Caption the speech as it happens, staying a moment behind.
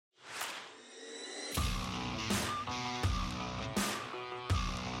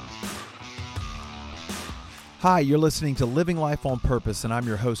Hi, you're listening to Living Life on Purpose, and I'm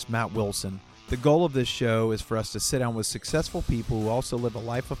your host, Matt Wilson. The goal of this show is for us to sit down with successful people who also live a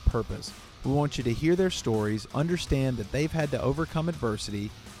life of purpose. We want you to hear their stories, understand that they've had to overcome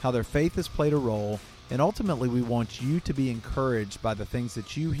adversity, how their faith has played a role, and ultimately we want you to be encouraged by the things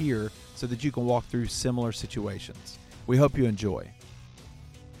that you hear so that you can walk through similar situations. We hope you enjoy.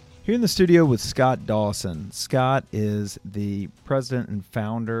 Here in the studio with Scott Dawson. Scott is the president and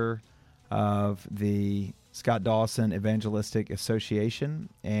founder of the Scott Dawson Evangelistic Association,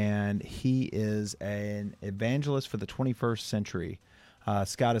 and he is an evangelist for the 21st century.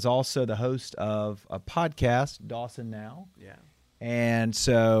 Scott is also the host of a podcast, Dawson Now. Yeah. And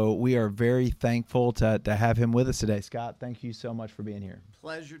so we are very thankful to have him with us today. Scott, thank you so much for being here.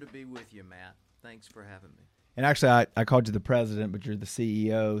 Pleasure to be with you, Matt. Thanks for having me. And actually, I called you the president, but you're the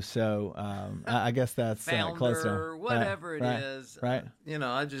CEO, so I guess that's close Founder, whatever it is. Right.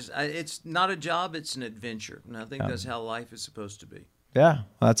 It's not a job, it's an adventure. And I think that's how life is supposed to be. Yeah,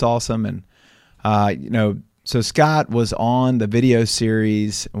 that's awesome. And, so Scott was on the video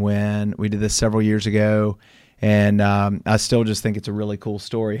series when we did this several years ago, and I still just think it's a really cool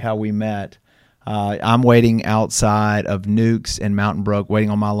story how we met. I'm waiting outside of Nukes in Mountain Brook, waiting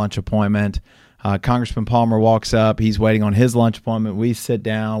on my lunch appointment. Congressman Palmer walks up. He's waiting on his lunch appointment. We sit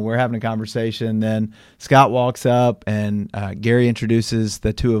down. We're having a conversation. Then Scott walks up, and Gary introduces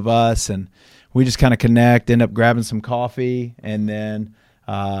the two of us, and we just kind of connect, end up grabbing some coffee, and then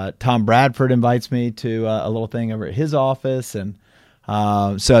Tom Bradford invites me to a little thing over at his office, and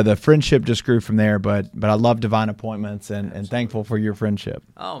so the friendship just grew from there. But I love divine appointments, and thankful for your friendship.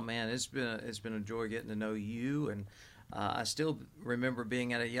 Oh man, it's been a joy getting to know you, and I still remember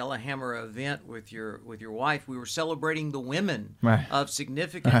being at a Yellowhammer event with your wife. We were celebrating the women of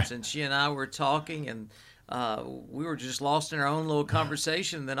significance, and she and I were talking, and we were just lost in our own little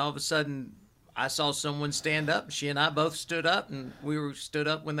conversation. And then all of a sudden, I saw someone stand up. She and I both stood up, and we were stood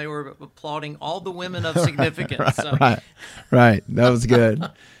up when they were applauding all the women of significance. Right. That was good.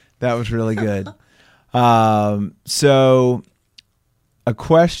 That was really good. So a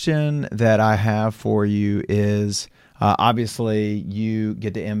question that I have for you is, obviously you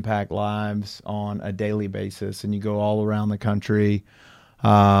get to impact lives on a daily basis, and you go all around the country.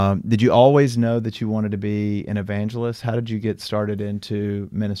 Did you always know that you wanted to be an evangelist? How did you get started into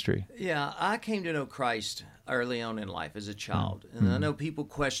ministry? Yeah, I came to know Christ early on in life as a child. And I know people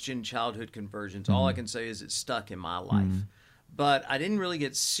question childhood conversions. All I can say is it stuck in my life. But I didn't really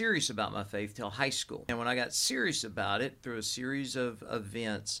get serious about my faith till high school. And when I got serious about it through a series of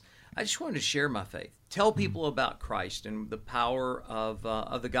events, I just wanted to share my faith, tell people about Christ and the power of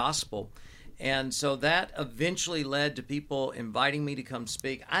the gospel. And so that eventually led to people inviting me to come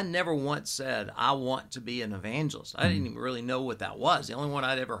speak. I never once said, I want to be an evangelist. I didn't even really know what that was. The only one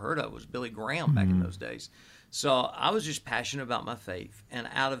I'd ever heard of was Billy Graham back in those days. So I was just passionate about my faith. And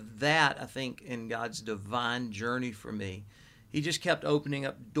out of that, I think in God's divine journey for me, He just kept opening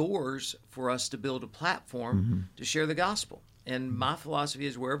up doors for us to build a platform to share the gospel. And my philosophy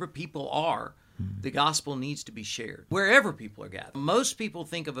is wherever people are, the gospel needs to be shared wherever people are gathered. Most people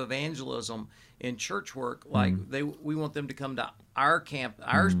think of evangelism in church work like we want them to come to our camp,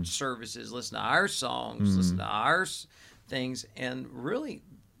 our services, listen to our songs, listen to our things. And really,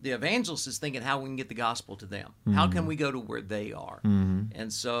 the evangelist is thinking how we can get the gospel to them. How can we go to where they are?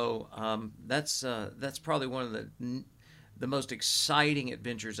 And so that's probably one of the most exciting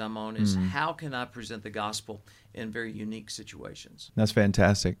adventures I'm on is how can I present the gospel in very unique situations. That's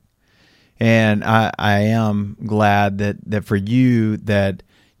fantastic. And I am glad that for you that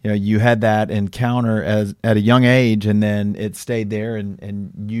you had that encounter at a young age, and then it stayed there,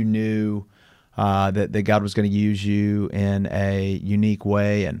 and you knew that God was going to use you in a unique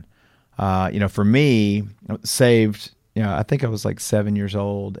way. And for me, saved. I think I was like 7 years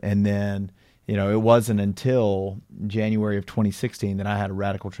old, and then it wasn't until January of 2016 that I had a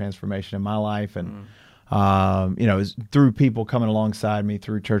radical transformation in my life, and. It was through people coming alongside me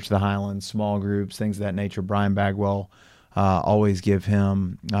through Church of the Highlands, small groups, things of that nature. Brian Bagwell, always give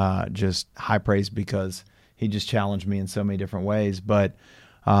him just high praise because he just challenged me in so many different ways. But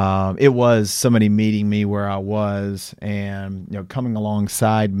it was somebody meeting me where I was and coming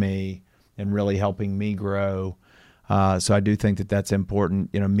alongside me and really helping me grow. So I do think that that's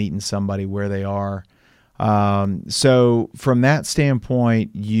important, meeting somebody where they are. So from that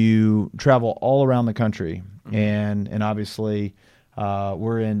standpoint, you travel all around the country, and obviously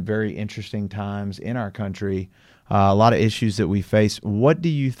we're in very interesting times in our country, a lot of issues that we face. What do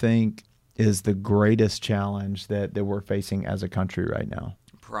you think is the greatest challenge that we're facing as a country right now?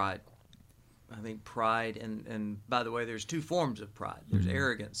 Pride. I think pride, and by the way, there's two forms of pride. There's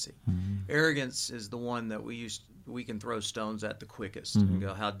arrogancy. Arrogance is the one that we can throw stones at the quickest and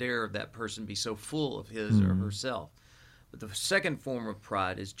go, how dare that person be so full of his or herself. But the second form of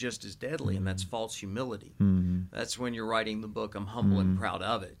pride is just as deadly, and that's false humility. That's when you're writing the book, I'm humble and proud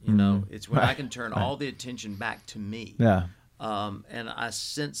of it. You know, it's when I can turn all the attention back to me. Yeah. And I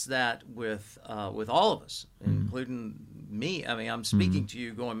sense that with all of us, including me. I mean, I'm speaking to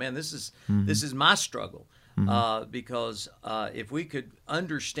you going, man, this is my struggle. Because if we could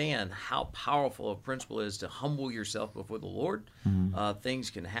understand how powerful a principle is to humble yourself before the Lord, things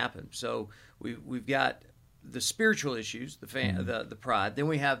can happen. So we've got the spiritual issues, the pride. Then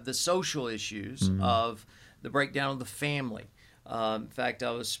we have the social issues of the breakdown of the family. In fact,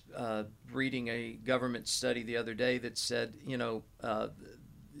 I was reading a government study the other day that said,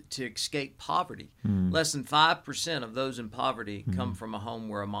 to escape poverty, less than 5% of those in poverty come from a home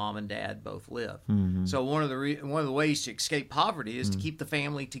where a mom and dad both live. So one of the ways to escape poverty is to keep the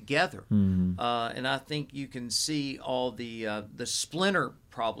family together. And I think you can see all the splinter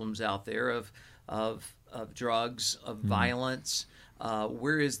problems out there of drugs, of violence.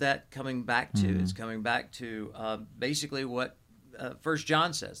 Where is that coming back to? It's coming back to basically what 1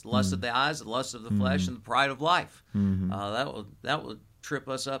 John says: the lust of the eyes, the lust of the flesh, and the pride of life. That will trip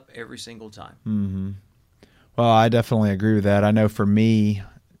us up every single time. Well, I definitely agree with that. I know for me,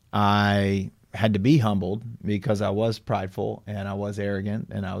 I had to be humbled because I was prideful and I was arrogant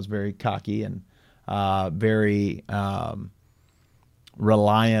and I was very cocky and very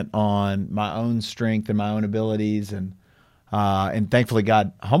reliant on my own strength and my own abilities, and thankfully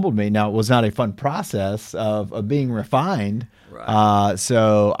God humbled me. Now, it was not a fun process of being refined, right.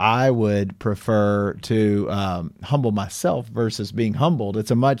 So I would prefer to humble myself versus being humbled.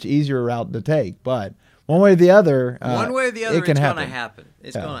 It's a much easier route to take, but one way or the other, it's going to happen.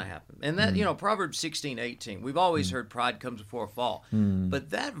 It's going to happen. And that, Proverbs 16:18, we've always heard pride comes before a fall.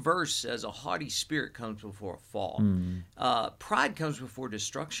 But that verse says a haughty spirit comes before a fall. Pride comes before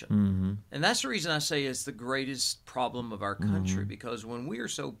destruction. And that's the reason I say it's the greatest problem of our country, because when we are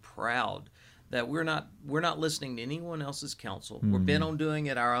so proud that we're not listening to anyone else's counsel, we're bent on doing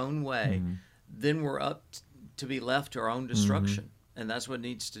it our own way, then we're up to be left to our own destruction. And that's what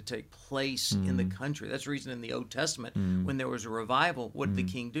needs to take place in the country. That's the reason in the Old Testament, when there was a revival, what did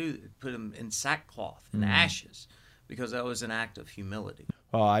the king do? Put him in sackcloth and ashes, because that was an act of humility.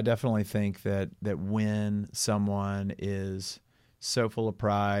 Well, I definitely think that when someone is so full of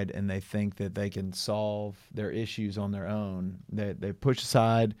pride and they think that they can solve their issues on their own, they push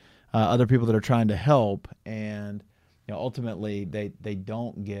aside other people that are trying to help, and ultimately they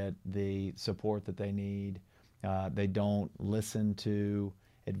don't get the support that they need. They don't listen to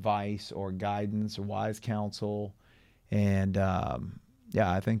advice or guidance or wise counsel. And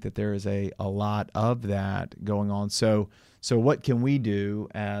I think that there is a lot of that going on. So what can we do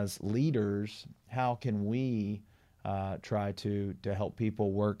as leaders? How can we try to help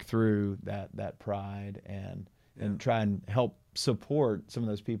people work through that pride and try and help support some of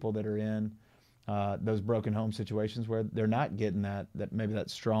those people that are in those broken home situations where they're not getting that maybe that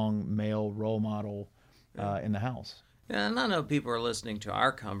strong male role model in the house. Yeah, and I know people are listening to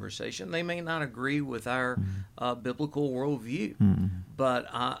our conversation. They may not agree with our biblical worldview, but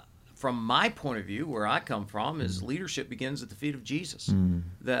from my point of view, where I come from, is leadership begins at the feet of Jesus.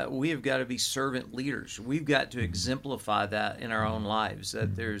 That we have got to be servant leaders. We've got to exemplify that in our own lives.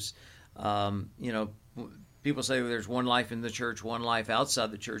 That there's, people say there's one life in the church, one life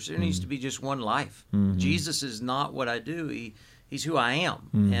outside the church. There needs to be just one life. Jesus is not what I do. He's who I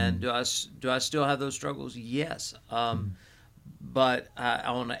am. And do I still have those struggles? Yes. But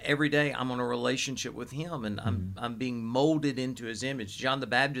every day I'm on a relationship with Him, and I'm being molded into His image. John the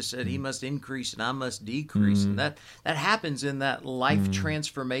Baptist said He must increase and I must decrease, and that happens in that life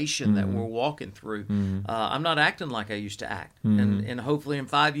transformation that we're walking through. I'm not acting like I used to act, and hopefully in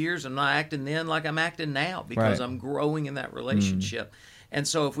 5 years I'm not acting then like I'm acting now, because I'm growing in that relationship. And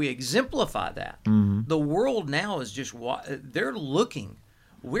so if we exemplify that, the world now is just, they're looking,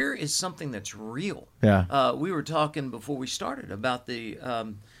 where is something that's real? Yeah. We were talking before we started about the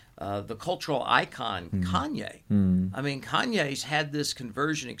cultural icon, Kanye. I mean, Kanye's had this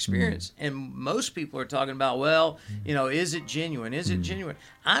conversion experience, and most people are talking about, is it genuine? Is it genuine?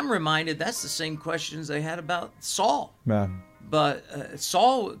 I'm reminded that's the same questions they had about Saul. Yeah. But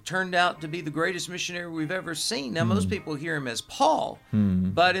Saul turned out to be the greatest missionary we've ever seen. Now, most people hear him as Paul,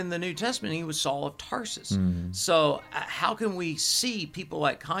 but in the New Testament, he was Saul of Tarsus. So how can we see people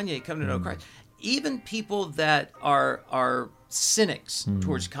like Kanye come to know Christ? Even people that are cynics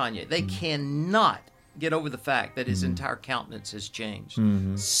towards Kanye, they cannot get over the fact that his entire countenance has changed.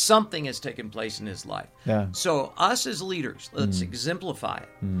 Something has taken place in his life. Yeah. So us as leaders, let's exemplify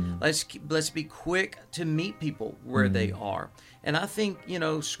it. Let's be quick to meet people where they are. And I think,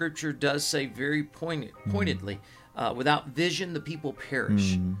 Scripture does say very pointedly, without vision, the people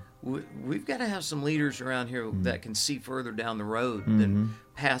perish. We've got to have some leaders around here that can see further down the road than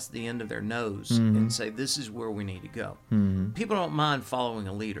past the end of their nose and say, this is where we need to go. People don't mind following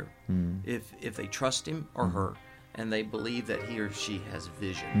a leader if they trust him or her and they believe that he or she has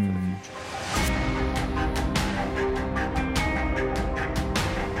vision for the future.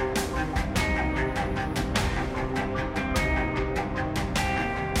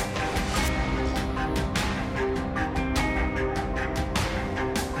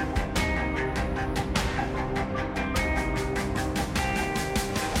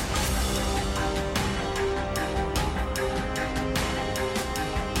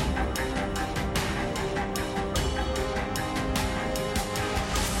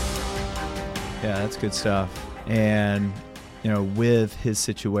 Yeah, that's good stuff. And, with his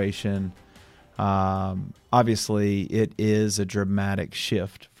situation, obviously it is a dramatic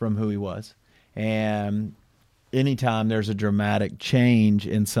shift from who he was. And anytime there's a dramatic change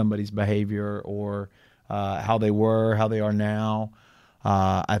in somebody's behavior or how they were, how they are now,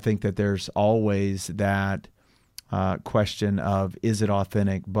 I think that there's always that question of, is it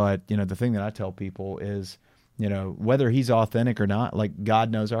authentic? But, the thing that I tell people is, whether he's authentic or not, like,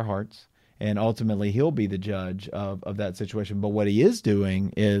 God knows our hearts. And ultimately, he'll be the judge of that situation. But what he is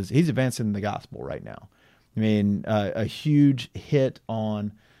doing is he's advancing the gospel right now. I mean, a huge hit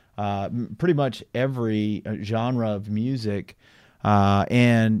on pretty much every genre of music.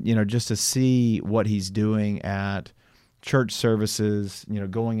 And, just to see what he's doing at church services,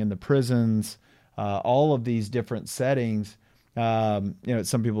 going in the prisons, all of these different settings.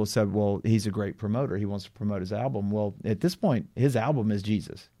 Some people have said, well, he's a great promoter. He wants to promote his album. Well, at this point, his album is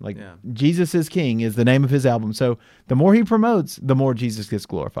Jesus. Jesus is King is the name of his album. So the more he promotes, the more Jesus gets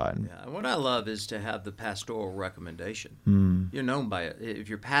glorified. Yeah, what I love is to have the pastoral recommendation. You're known by it. If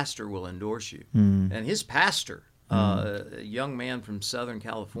your pastor will endorse you. And his pastor, a young man from Southern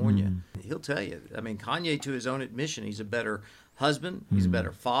California, he'll tell you. I mean, Kanye, to his own admission, he's a better husband, he's a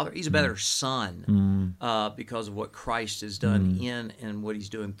better father, he's a better son because of what Christ has done in and what he's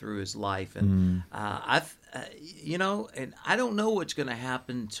doing through his life. And and I don't know what's going to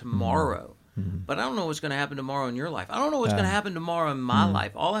happen tomorrow, but I don't know what's going to happen tomorrow in your life. I don't know what's going to happen tomorrow in my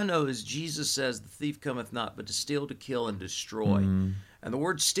life. All I know is Jesus says, the thief cometh not but to steal, to kill, and destroy. And the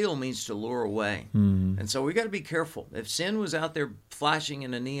word steal means to lure away. And so we got to be careful. If sin was out there flashing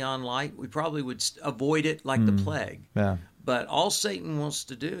in a neon light, we probably would avoid it like the plague. Yeah. But all Satan wants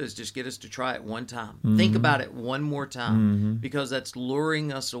to do is just get us to try it one time. Think about it one more time, because that's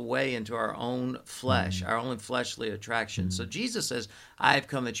luring us away into our own flesh, our own fleshly attraction. So Jesus says, I have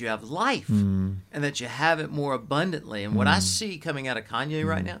come that you have life and that you have it more abundantly. And what I see coming out of Kanye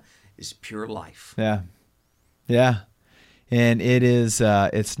right now is pure life. Yeah. Yeah. And it is,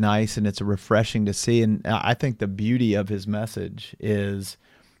 it's nice and it's refreshing to see. And I think the beauty of his message is,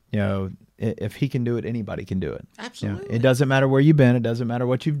 if he can do it, anybody can do it. Absolutely. It doesn't matter where you've been. It doesn't matter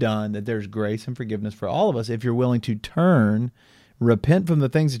what you've done, that there's grace and forgiveness for all of us if you're willing to turn, repent from the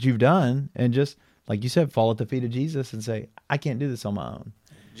things that you've done, and just, like you said, fall at the feet of Jesus and say, I can't do this on my own.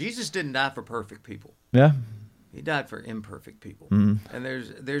 Jesus didn't die for perfect people. Yeah. He died for imperfect people, and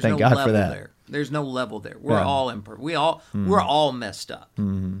there's Thank no God level for that. there. There's no level there. We're all imperfect. We're all messed up.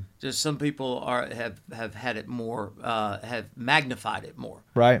 Just some people have had it more, have magnified it more.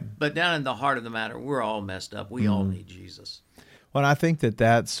 Right. But down in the heart of the matter, we're all messed up. We all need Jesus. Well, I think that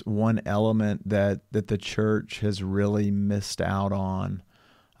that's one element that the church has really missed out on.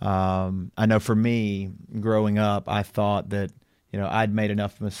 I know for me, growing up, I thought that I'd made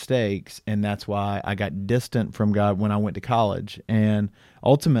enough mistakes, and that's why I got distant from God when I went to college. And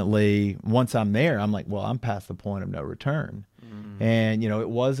ultimately, once I'm there, I'm like, well, I'm past the point of no return. And, it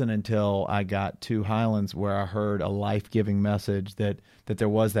wasn't until I got to Highlands where I heard a life-giving message that there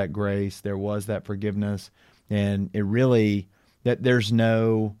was that grace, there was that forgiveness, and it really, that there's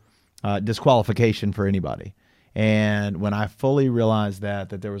no disqualification for anybody. And when I fully realized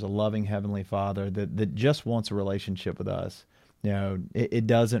that there was a loving Heavenly Father that just wants a relationship with us, it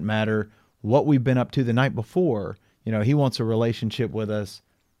doesn't matter what we've been up to the night before. He wants a relationship with us,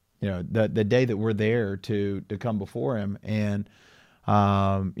 the day that we're there to come before him. And,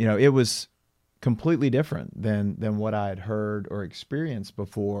 it was completely different than what I had heard or experienced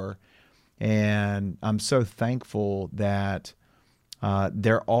before. And I'm so thankful that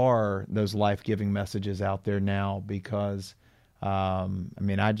there are those life-giving messages out there now, because I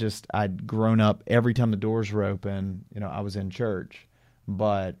mean, I'd grown up every time the doors were open, I was in church.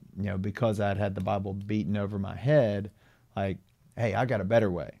 But, because I'd had the Bible beaten over my head, like, hey, I got a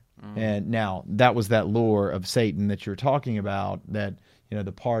better way. And now that was that lure of Satan that you're talking about, that,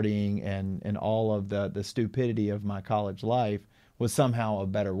 the partying and all of the stupidity of my college life was somehow a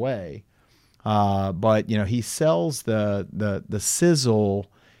better way. But, he sells the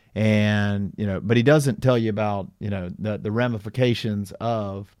sizzle, and, but he doesn't tell you about, the ramifications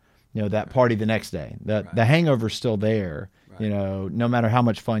of, that party the next day. The hangover's still there, no matter how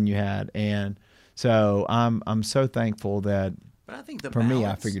much fun you had. And so I'm so thankful that, but I think for me,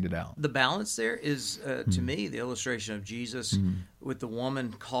 I figured it out. The balance there is, to me, the illustration of Jesus with the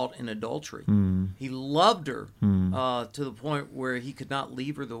woman caught in adultery. He loved her to the point where he could not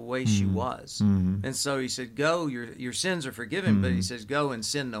leave her the way she was. And so he said, go, your sins are forgiven, but he says, go and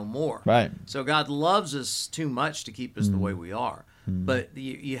sin no more. Right. So God loves us too much to keep us the way we are. But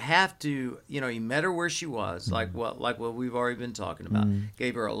you have to, he met her where she was, like what we've already been talking about.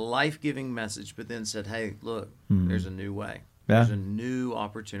 Gave her a life-giving message, but then said, hey, look, there's a new way. Yeah. There's a new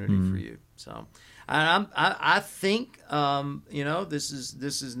opportunity for you. So, I think this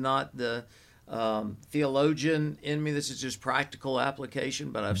is not the theologian in me. This is just practical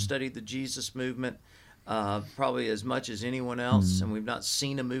application. But I've studied the Jesus movement probably as much as anyone else, and we've not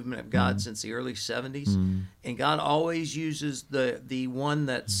seen a movement of God since the early '70s. And God always uses the one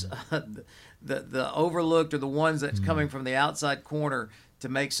that's the overlooked, or the ones that's coming from the outside corner to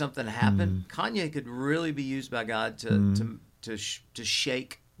make something happen. Kanye could really be used by God to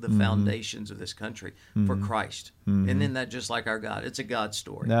shake the foundations of this country for Christ. And then that, just like our God, it's a God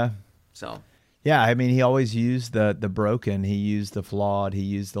story. Yeah. So, yeah, I mean, he always used the broken. He used the flawed. He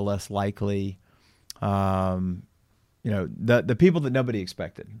used the less likely. The people that nobody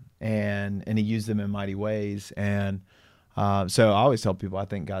expected, and he used them in mighty ways. And so I always tell people, I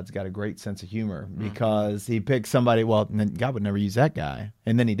think God's got a great sense of humor, because he picks somebody. Well, God would never use that guy,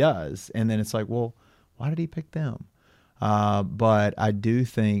 and then he does, and then it's like, well, why did he pick them? But I do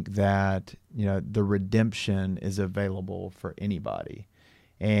think that, the redemption is available for anybody.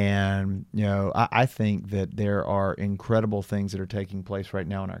 And, I think that there are incredible things that are taking place right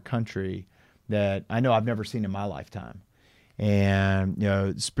now in our country that I know I've never seen in my lifetime.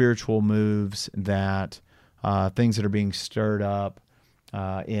 And, spiritual moves that, things that are being stirred up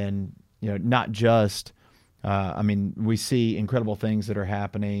in, not just, we see incredible things that are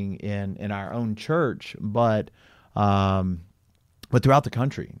happening in our own church, but throughout the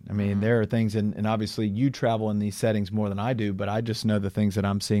country. I mean, there are things, and obviously you travel in these settings more than I do, but I just know the things that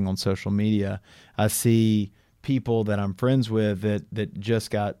I'm seeing on social media. I see people that I'm friends with that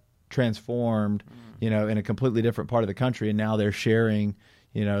just got transformed, in a completely different part of the country, and now they're sharing,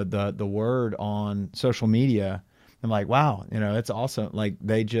 the word on social media. I'm like, wow, it's awesome. Like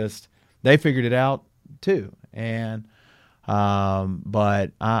they figured it out too. And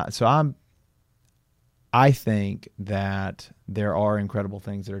I think that there are incredible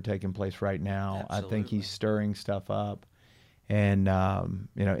things that are taking place right now. Absolutely. I think he's stirring stuff up, and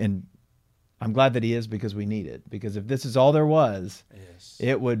and I'm glad that he is, because we need it. Because if this is all there was,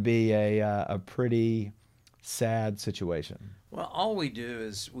 it would be a pretty sad situation. Well, all we do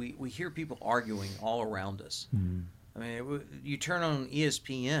is we hear people arguing all around us. I mean, you turn on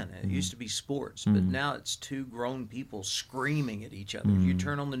ESPN, and it used to be sports, but now it's two grown people screaming at each other. You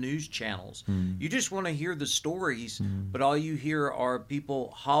turn on the news channels. You just want to hear the stories, but all you hear are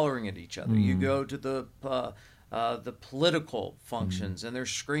people hollering at each other. You go to the political functions, and they're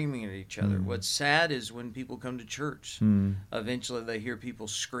screaming at each other. What's sad is when people come to church, eventually they hear people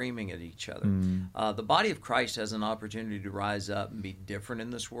screaming at each other. The body of Christ has an opportunity to rise up and be different in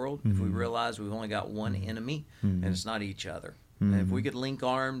this world if we realize we've only got one enemy, and it's not each other. And if we could link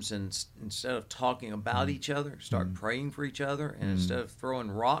arms, and instead of talking about each other, start praying for each other, and instead of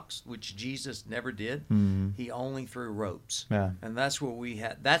throwing rocks, which Jesus never did, he only threw ropes. Yeah. And that's what we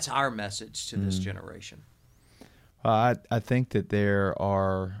had. That's our message to this generation. I think that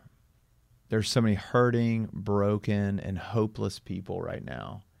there's so many hurting, broken, and hopeless people right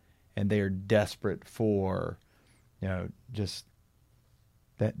now, and they are desperate for, just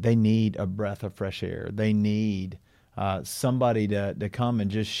that they need a breath of fresh air. They need somebody to come and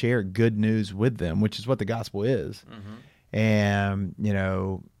just share good news with them, which is what the gospel is. And,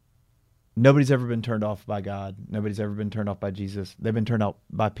 nobody's ever been turned off by God. Nobody's ever been turned off by Jesus. They've been turned off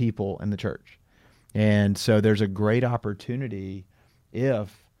by people in the church. And so there's a great opportunity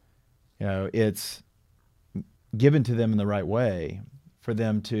if, it's given to them in the right way for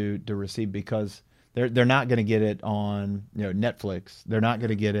them to receive, because they're not going to get it on, Netflix. They're not going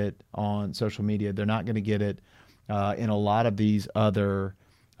to get it on social media. They're not going to get it in a lot of these other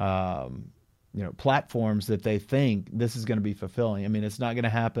platforms that they think this is going to be fulfilling. I mean, it's not going to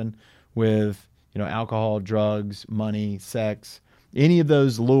happen with alcohol, drugs, money, sex, any of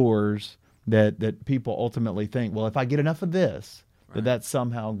those lures that people ultimately think, well, if I get enough of this, that's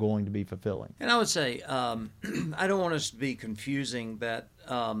somehow going to be fulfilling. And I would say, I don't want us to be confusing that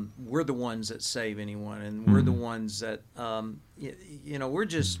we're the ones that save anyone, and we're the ones that, we're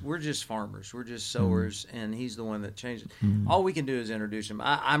just farmers, we're just sowers, and he's the one that changes. All we can do is introduce him.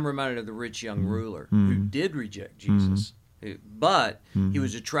 I'm reminded of the rich young ruler who did reject Jesus. But he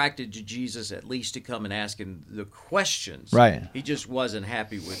was attracted to Jesus at least to come and ask him the questions. Right. He just wasn't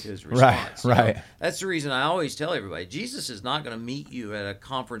happy with his response. Right. That's the reason I always tell everybody, Jesus is not going to meet you at a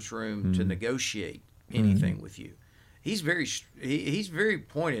conference room to negotiate anything with you. He's very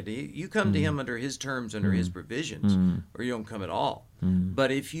pointed. You come to him under his terms, under his provisions, or you don't come at all.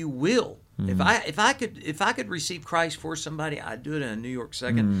 But if you will, if I could receive Christ for somebody, I'd do it in a New York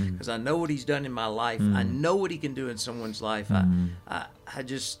second, because I know what he's done in my life. I know what he can do in someone's life.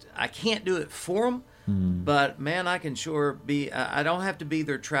 I can't do it for them, but man, I can sure be. I don't have to be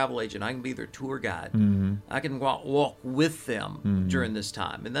their travel agent. I can be their tour guide. I can walk with them during this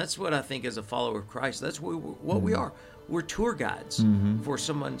time, and that's what I think as a follower of Christ. That's what we are. We're tour guides for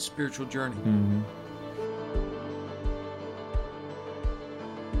someone's spiritual journey.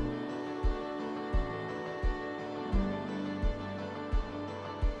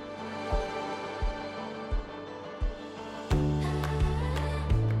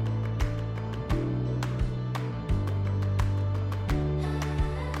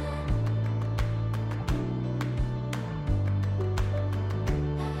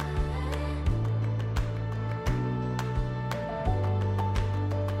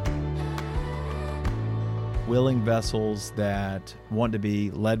 Willing vessels that want to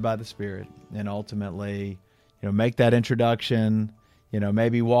be led by the Spirit and ultimately, make that introduction,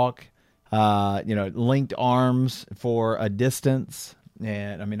 maybe walk, linked arms for a distance.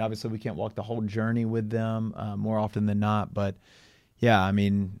 And I mean, obviously we can't walk the whole journey with them more often than not, but yeah, I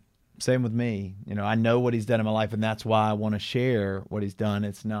mean, same with me. I know what he's done in my life, and that's why I want to share what he's done.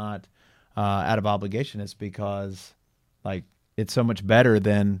 It's not out of obligation. It's because it's so much better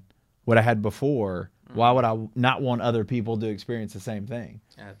than what I had before. Why would I not want other people to experience the same thing?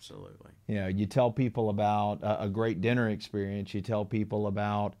 Absolutely. You tell people about a great dinner experience. You tell people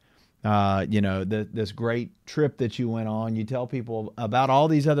about, this great trip that you went on. You tell people about all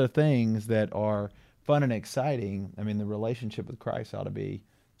these other things that are fun and exciting. I mean, the relationship with Christ ought to be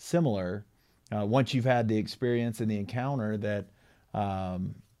similar once you've had the experience and the encounter that,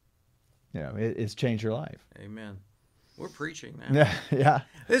 it's changed your life. Amen. We're preaching, man. Yeah.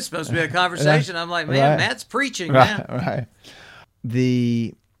 This is supposed to be a conversation. I'm like, man, Matt's preaching, man. Right.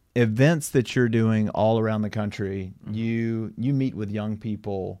 The events that you're doing all around the country, you meet with young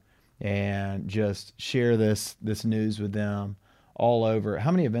people and just share this news with them all over. How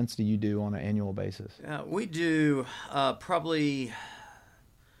many events do you do on an annual basis? We do probably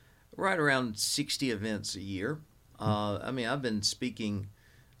right around 60 events a year. I've been speaking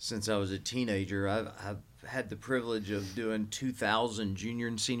since I was a teenager. I've had the privilege of doing 2,000 junior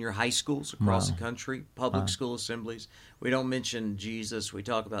and senior high schools across the country, public school assemblies. We don't mention Jesus. We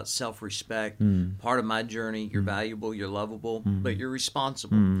talk about self-respect. Part of my journey, you're valuable, you're lovable, but you're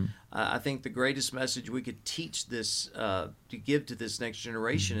responsible. I think the greatest message we could teach this, to give to this next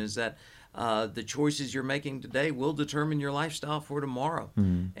generation is that the choices you're making today will determine your lifestyle for tomorrow.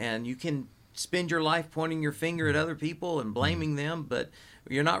 And you can spend your life pointing your finger at other people and blaming them, but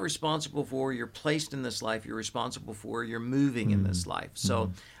you're not responsible for where you're placed in this life. You're responsible for where you're moving in this life.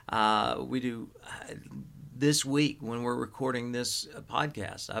 So we do this week when we're recording this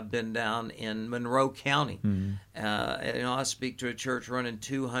podcast. I've been down in Monroe County. I speak to a church running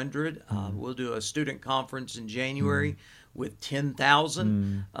 200. We'll do a student conference in January with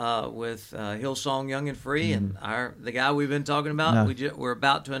 10,000 with Hillsong Young and Free, and the guy we've been talking about. We're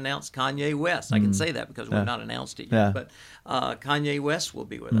about to announce Kanye West. I can say that because we've not announced it yet, but Kanye West will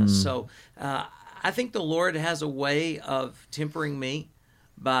be with us. So I think the Lord has a way of tempering me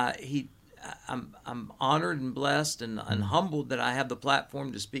by I'm honored and blessed and humbled that I have the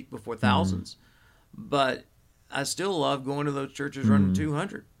platform to speak before thousands, but I still love going to those churches running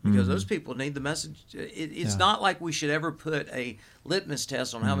 200 because those people need the message. It's not like we should ever put a litmus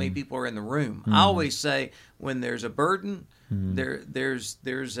test on how many people are in the room. I always say when there's a burden, there's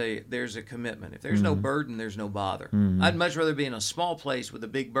a commitment. If there's no burden, there's no bother. I'd much rather be in a small place with a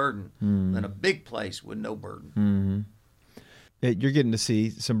big burden than a big place with no burden. You're getting to see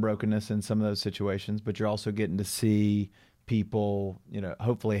some brokenness in some of those situations, but you're also getting to see people,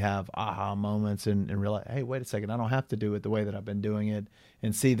 hopefully have aha moments and realize, hey, wait a second, I don't have to do it the way that I've been doing it,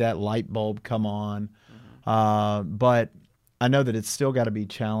 and see that light bulb come on. But I know that it's still got to be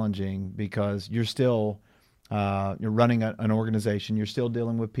challenging because you're still you're running an organization. You're still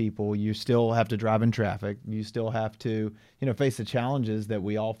dealing with people. You still have to drive in traffic. You still have to, face the challenges that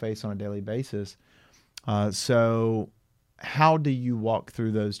we all face on a daily basis. So how do you walk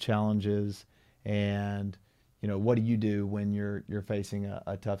through those challenges, and, what do you do when you're facing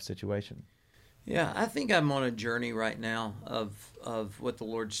a tough situation? Yeah, I think I'm on a journey right now of what the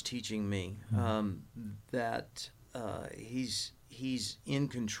Lord's teaching me, that He's in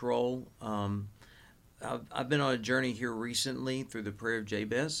control. I've been on a journey here recently through the prayer of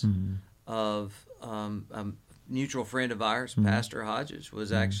Jabez, of a mutual friend of ours, Pastor Hodges,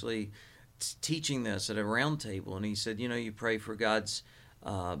 was actually teaching this at a round table, and he said, you pray for God's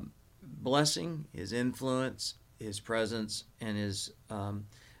blessing, His influence, His presence, and His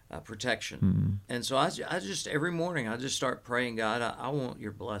protection. And so I just every morning I just start praying, God, I want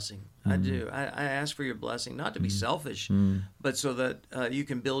your blessing. I do. I ask for your blessing, not to be selfish, but so that you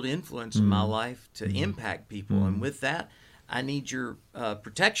can build influence in my life to impact people. And with that, I need your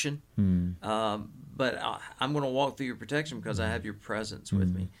protection. But I'm going to walk through your protection because I have your presence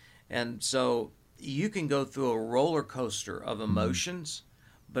with me. And so you can go through a roller coaster of emotions,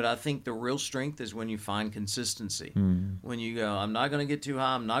 but I think the real strength is when you find consistency. When you go, I'm not going to get too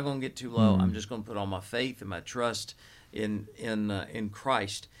high, I'm not going to get too low. I'm just going to put all my faith and my trust in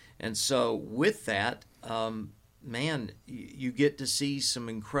Christ. And so with that, man, you get to see some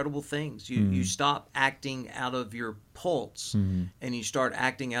incredible things. You stop acting out of your pulse, and you start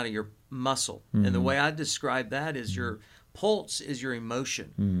acting out of your muscle. And the way I describe that is your pulse is your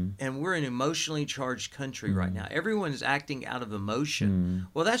emotion, and we're an emotionally charged country right now. Everyone is acting out of emotion.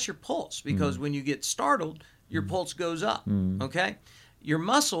 Well, that's your pulse, because when you get startled, your pulse goes up, okay? Your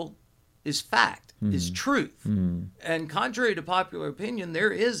muscle is fact, is truth. And contrary to popular opinion,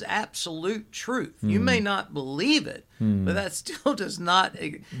 there is absolute truth. You may not believe it, but that still does not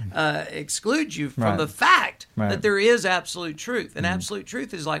exclude you from the fact that there is absolute truth. And absolute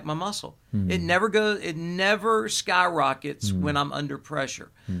truth is like my muscle. It never skyrockets when I'm under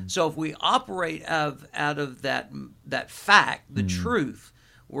pressure. So if we operate out of that fact, the truth,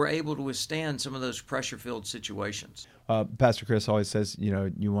 we're able to withstand some of those pressure-filled situations. Pastor Chris always says,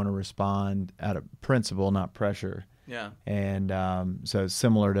 you want to respond out of principle, not pressure. Yeah. And so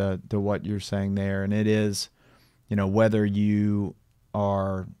similar to what you're saying there. And it is, whether you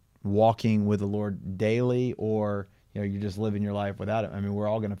are walking with the Lord daily or, you're just living your life without it. I mean, we're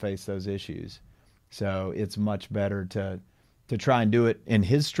all going to face those issues. So it's much better to try and do it in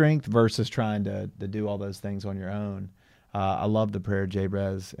His strength versus trying to do all those things on your own. I love the prayer of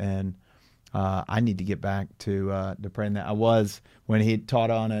Jabez, and I need to get back to praying that. I was, when he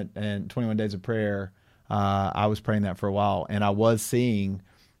taught on it in 21 Days of Prayer, I was praying that for a while, and I was seeing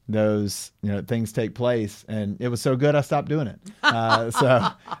those things take place, and it was so good I stopped doing it. So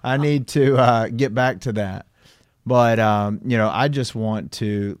I need to get back to that. But I just want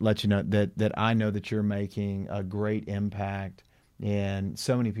to let you know that I know that you're making a great impact in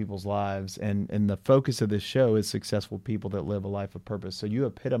so many people's lives, and the focus of this show is successful people that live a life of purpose. So you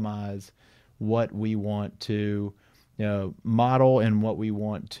epitomize what we want to model, and what we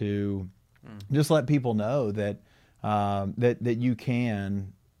want to just let people know that that you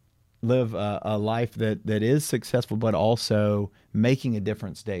can live a life that is successful, but also making a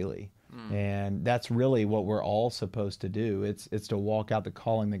difference daily. And that's really what we're all supposed to do. It's to walk out the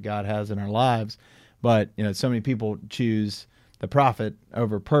calling that God has in our lives. But so many people choose the profit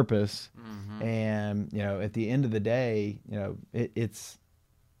over purpose, and at the end of the day, it's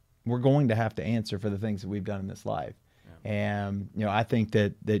we're going to have to answer for the things that we've done in this life. And I think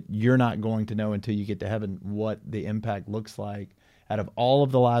that you're not going to know until you get to heaven what the impact looks like out of all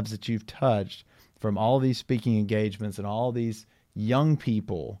of the lives that you've touched, from all these speaking engagements and all these young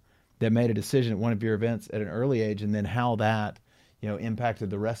people that made a decision at one of your events at an early age, and then how that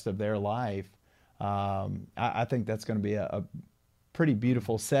impacted the rest of their life. I think that's going to be a pretty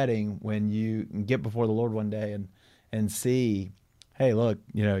beautiful setting when you get before the Lord one day and see, hey, look,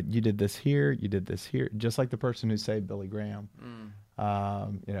 you did this here, you did this here, just like the person who saved Billy Graham.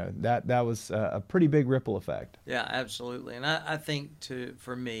 That was a pretty big ripple effect. Yeah, absolutely. And I think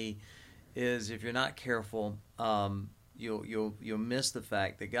for me is, if you're not careful, you'll miss the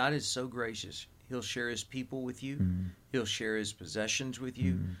fact that God is so gracious. He'll share His people with you. He'll share His possessions with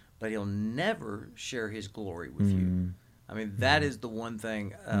you, but He'll never share His glory with you. I mean, that is the one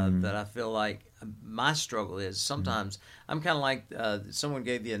thing that I feel like my struggle is sometimes I'm kind of like someone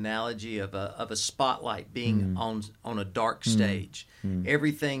gave the analogy of a spotlight being on a dark stage.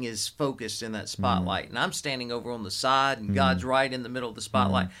 Everything is focused in that spotlight, and I'm standing over on the side, and God's right in the middle of the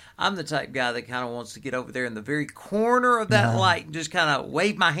spotlight. I'm the type guy that kind of wants to get over there in the very corner of that light and just kind of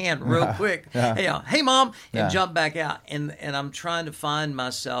wave my hand real quick, hey Mom, and jump back out. And I'm trying to find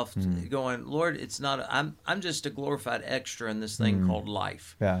myself going, Lord, it's not. I'm just a glorified extra in this thing called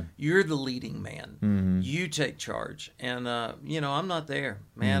life. Yeah. You're the leading man. You take charge, and I'm not there,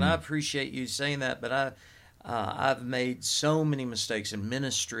 man. I appreciate you saying that, but I've made so many mistakes in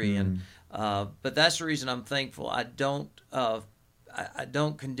ministry, and but that's the reason I'm thankful. I don't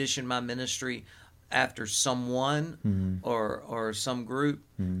condition my ministry after someone or some group.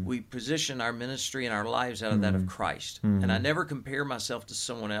 We position our ministry and our lives out of that of Christ, and I never compare myself to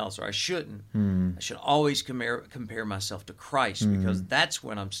someone else, or I shouldn't. I should always compare myself to Christ, because that's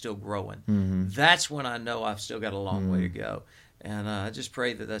when I'm still growing. That's when I know I've still got a long way to go, and I just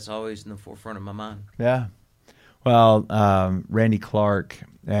pray that that's always in the forefront of my mind. Yeah. Well, Randy Clark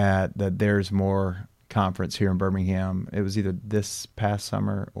at the There's More conference here in Birmingham, it was either this past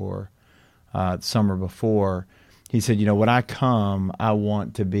summer or summer before, he said, when I come, I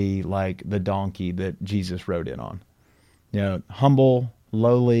want to be like the donkey that Jesus rode in on. Humble,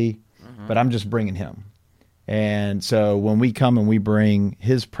 lowly, but I'm just bringing him. And so when we come and we bring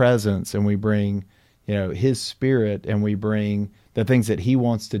his presence, and we bring, his spirit, and we bring the things that he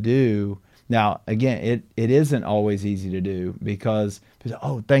wants to do. Now, again, it isn't always easy to do, because people say,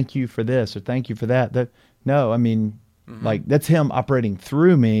 oh, thank you for this, or thank you for that. No, I mean, like, that's him operating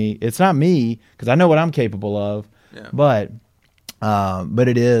through me. It's not me, because I know what I'm capable of. Yeah. But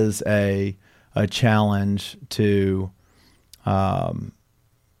it is a challenge to.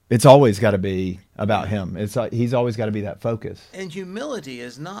 It's always got to be about him. He's always got to be that focus. And humility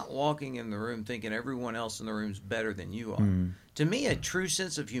is not walking in the room thinking everyone else in the room is better than you are. To me, a true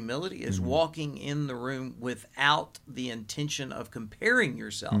sense of humility is walking in the room without the intention of comparing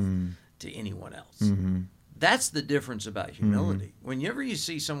yourself to anyone else. That's the difference about humility. Whenever you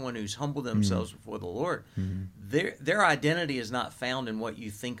see someone who's humbled themselves before the Lord, their identity is not found in what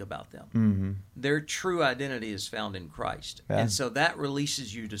you think about them. Their true identity is found in Christ. Yeah. And so that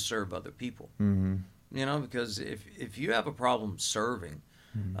releases you to serve other people. Because if you have a problem serving,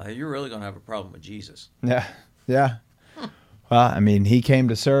 you're really going to have a problem with Jesus. Yeah, yeah. Well, I mean, he came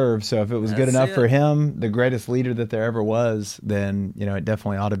to serve, so if it was good enough for him, the greatest leader that there ever was, then, it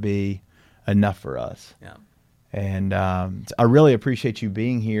definitely ought to be enough for us. Yeah. And I really appreciate you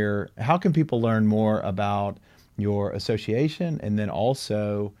being here. How can people learn more about your association, and then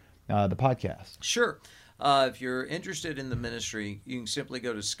also the podcast? Sure. If you're interested in the ministry, you can simply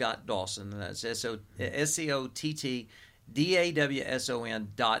go to Scott Dawson, and that's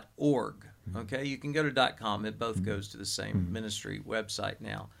SCOTTDAWSON.org. Okay, you can go to .com. It both goes to the same ministry website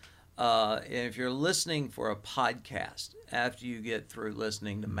now. And if you're listening for a podcast after you get through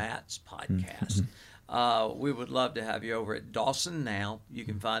listening to Matt's podcast, we would love to have you over at Dawson Now. You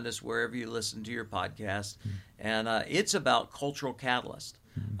can find us wherever you listen to your podcast. And it's about cultural catalyst.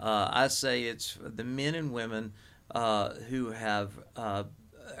 I say it's the men and women who have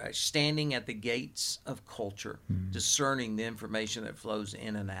standing at the gates of culture, discerning the information that flows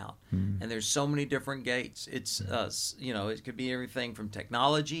in and out. And there's so many different gates. It's it could be everything from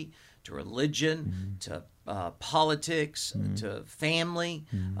technology to religion to politics to family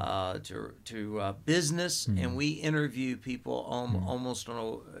to business, and we interview people almost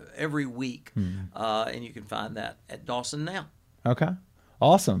every week, and you can find that at Dawson Now. Okay,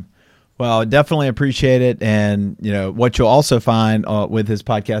 awesome. Well, definitely appreciate it. And, what you'll also find with his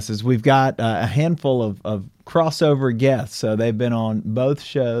podcast is we've got a handful of crossover guests. So they've been on both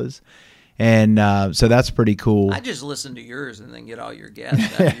shows. And so that's pretty cool. I just listen to yours and then get all your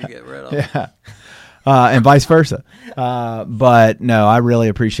guests after you get rid of them. Yeah. And vice versa. But no, I really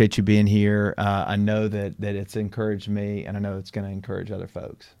appreciate you being here. I know that it's encouraged me, and I know it's going to encourage other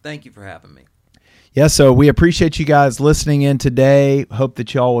folks. Thank you for having me. Yeah, so we appreciate you guys listening in today. Hope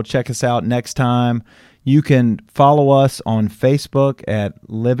that y'all will check us out next time. You can follow us on Facebook at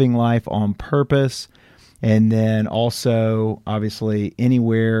Living Life on Purpose. And then also, obviously,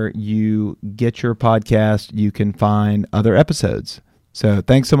 anywhere you get your podcast, you can find other episodes. So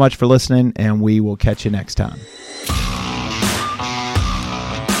thanks so much for listening, and we will catch you next time.